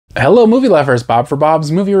Hello movie lovers, Bob for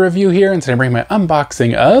Bob's Movie Review here, and today I bring my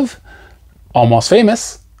unboxing of Almost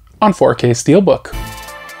Famous on 4K Steelbook.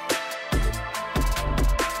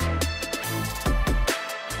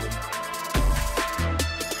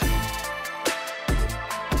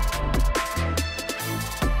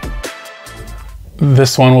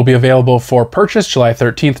 This one will be available for purchase July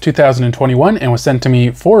 13th, 2021 and was sent to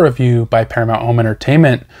me for review by Paramount Home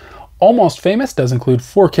Entertainment. Almost Famous does include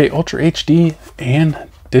 4K Ultra HD and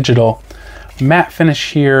digital. Matte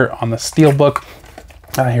finish here on the Steelbook.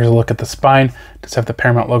 Here's a look at the spine. Just have the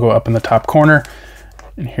Paramount logo up in the top corner.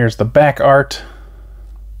 And here's the back art.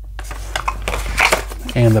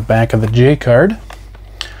 And the back of the J card.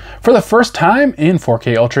 For the first time in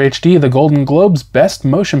 4K Ultra HD, the Golden Globe's Best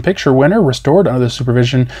Motion Picture winner, restored under the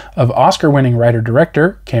supervision of Oscar-winning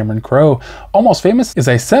writer-director Cameron Crowe. Almost Famous is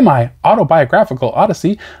a semi-autobiographical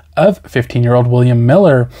odyssey of 15-year-old William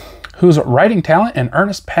Miller, whose writing talent and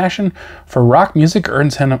earnest passion for rock music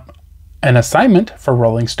earns him an assignment for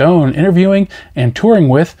Rolling Stone, interviewing and touring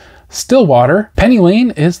with Stillwater. Penny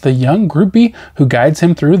Lane is the young groupie who guides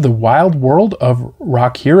him through the wild world of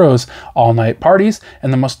rock heroes, all-night parties,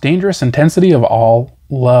 and the most dangerous intensity of all,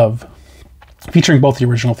 love. Featuring both the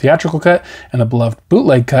original theatrical cut and the beloved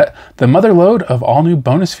bootleg cut, the motherlode of all-new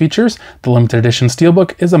bonus features, the limited edition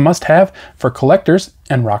Steelbook is a must-have for collectors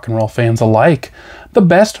and rock and roll fans alike. The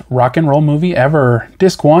best rock and roll movie ever.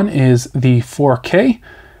 Disc 1 is the 4K.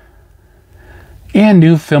 And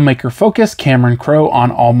new filmmaker focus, Cameron Crowe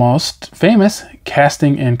on Almost Famous,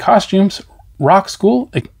 casting and costumes, rock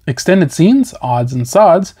school, extended scenes, odds and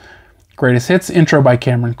sods, greatest hits, intro by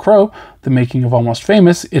Cameron Crowe, the making of Almost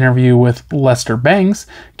Famous, interview with Lester Bangs,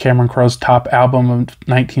 Cameron Crowe's top album of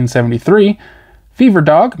 1973, Fever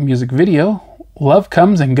Dog, music video, Love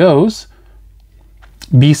Comes and Goes,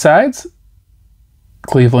 B-sides,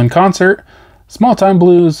 Cleveland concert, Small Time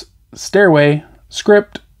Blues, Stairway,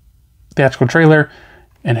 script, theatrical trailer,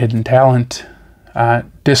 and hidden talent.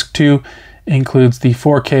 Disc 2 includes the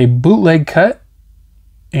 4K bootleg cut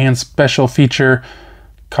and special feature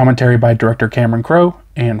commentary by director Cameron Crowe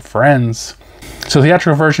and friends. So the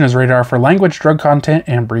theatrical version is rated R for language, drug content,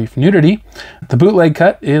 and brief nudity. The bootleg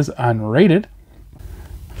cut is unrated.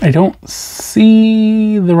 I don't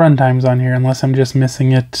see the runtimes on here unless I'm just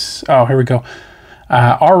missing it. Oh, here we go.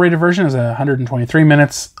 R-rated version is 123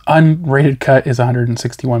 minutes. Unrated cut is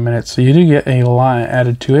 161 minutes. So you do get a lot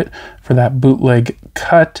added to it for that bootleg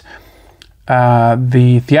cut.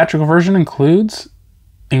 The theatrical version includes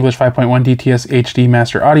English 5.1 DTS HD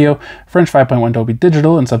Master Audio, French 5.1 Dolby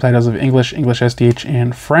Digital, and subtitles of English, English SDH,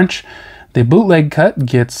 and French. The bootleg cut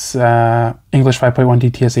gets English 5.1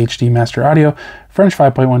 DTS HD Master Audio, French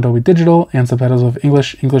 5.1 Dolby Digital, and subtitles of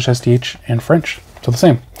English, English SDH, and French. So the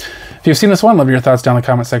same. If you've seen this one, leave your thoughts down in the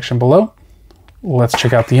comment section below. Let's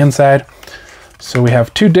check out the inside. So we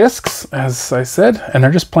have two discs, as I said, and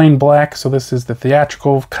they're just plain black. So this is the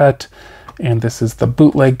theatrical cut, and this is the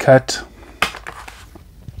bootleg cut.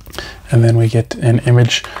 And then we get an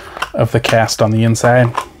image of the cast on the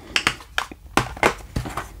inside.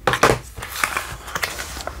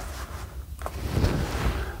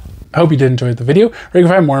 I hope you did enjoy the video. Where you can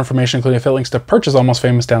find more information, including affiliate links to purchase Almost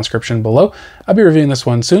Famous, down in the description below. I'll be reviewing this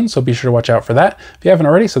one soon, so be sure to watch out for that. If you haven't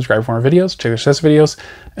already, subscribe for more videos, check the videos,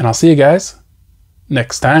 and I'll see you guys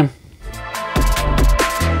next time.